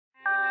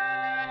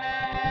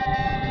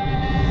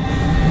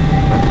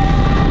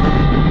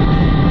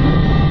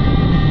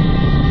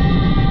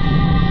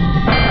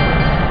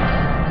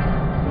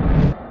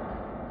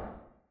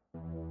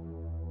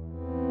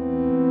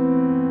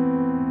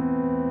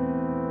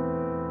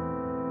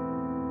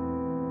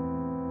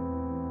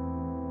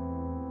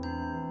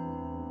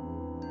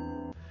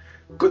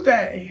Good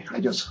day. I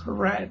just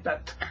read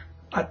that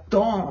at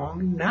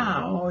dawn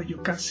now you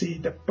can see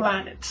the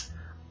planets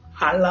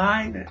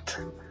aligned,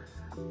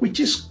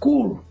 which is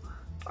cool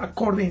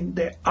according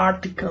to the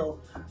article,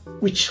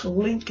 which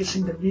link is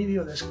in the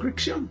video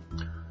description.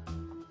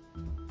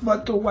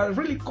 But what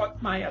really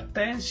caught my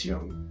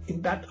attention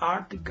in that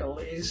article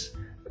is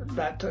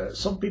that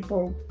some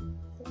people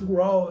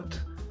wrote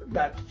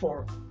that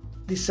for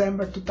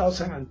December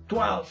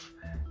 2012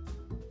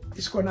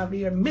 it's going to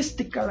be a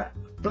mystical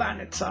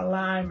planets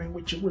alignment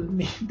which will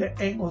mean the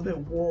end of the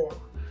world.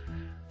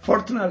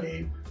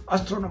 Fortunately,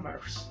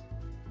 astronomers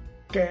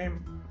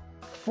came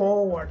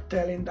forward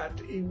telling that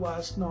it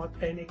was not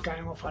any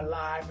kind of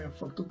alignment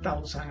for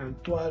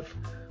 2012,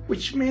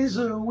 which means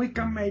we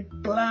can make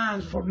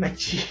plans for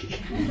next year.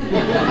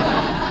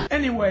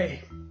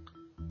 Anyway,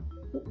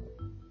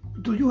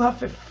 do you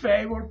have a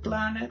favorite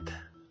planet?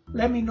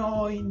 Let me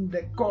know in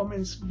the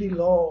comments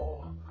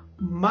below.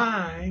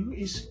 Mine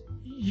is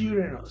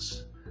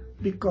Uranus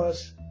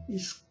because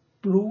it's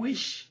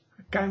bluish,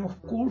 kind of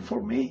cool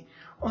for me.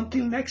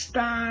 Until next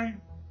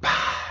time,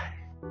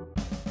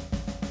 bye.